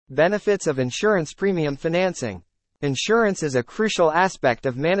Benefits of insurance premium financing. Insurance is a crucial aspect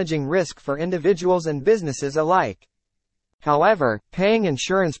of managing risk for individuals and businesses alike. However, paying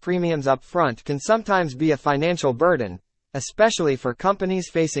insurance premiums up front can sometimes be a financial burden, especially for companies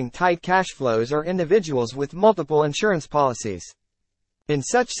facing tight cash flows or individuals with multiple insurance policies. In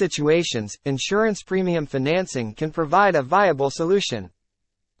such situations, insurance premium financing can provide a viable solution.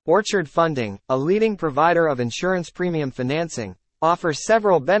 Orchard Funding, a leading provider of insurance premium financing, offers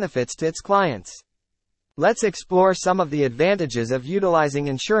several benefits to its clients. Let's explore some of the advantages of utilizing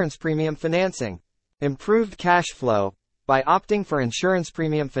insurance premium financing. Improved cash flow. By opting for insurance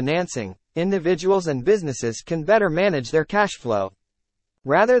premium financing, individuals and businesses can better manage their cash flow.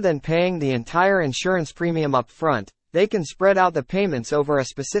 Rather than paying the entire insurance premium up front, they can spread out the payments over a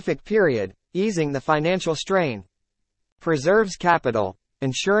specific period, easing the financial strain. Preserves capital.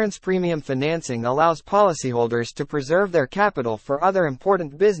 Insurance premium financing allows policyholders to preserve their capital for other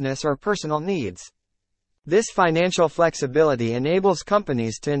important business or personal needs. This financial flexibility enables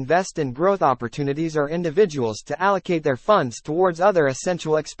companies to invest in growth opportunities or individuals to allocate their funds towards other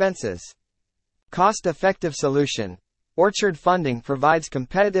essential expenses. Cost-effective solution. Orchard Funding provides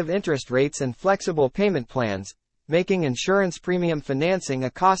competitive interest rates and flexible payment plans, making insurance premium financing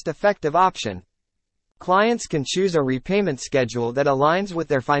a cost-effective option. Clients can choose a repayment schedule that aligns with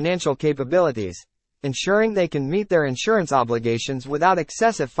their financial capabilities, ensuring they can meet their insurance obligations without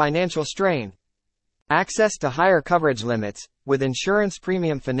excessive financial strain. Access to higher coverage limits. With insurance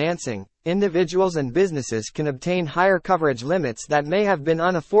premium financing, individuals and businesses can obtain higher coverage limits that may have been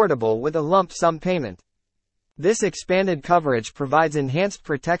unaffordable with a lump sum payment. This expanded coverage provides enhanced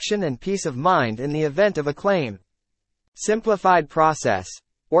protection and peace of mind in the event of a claim. Simplified process.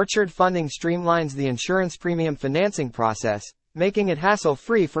 Orchard Funding streamlines the insurance premium financing process, making it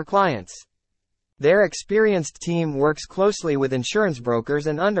hassle-free for clients. Their experienced team works closely with insurance brokers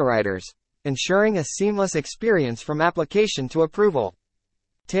and underwriters, ensuring a seamless experience from application to approval.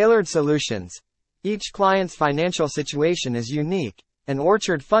 Tailored solutions. Each client's financial situation is unique, and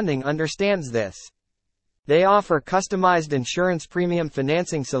Orchard Funding understands this. They offer customized insurance premium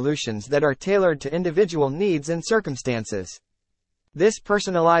financing solutions that are tailored to individual needs and circumstances. This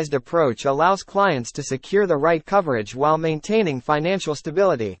personalized approach allows clients to secure the right coverage while maintaining financial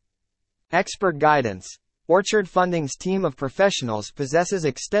stability. Expert guidance. Orchard Funding's team of professionals possesses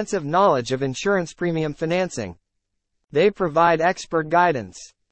extensive knowledge of insurance premium financing. They provide expert guidance,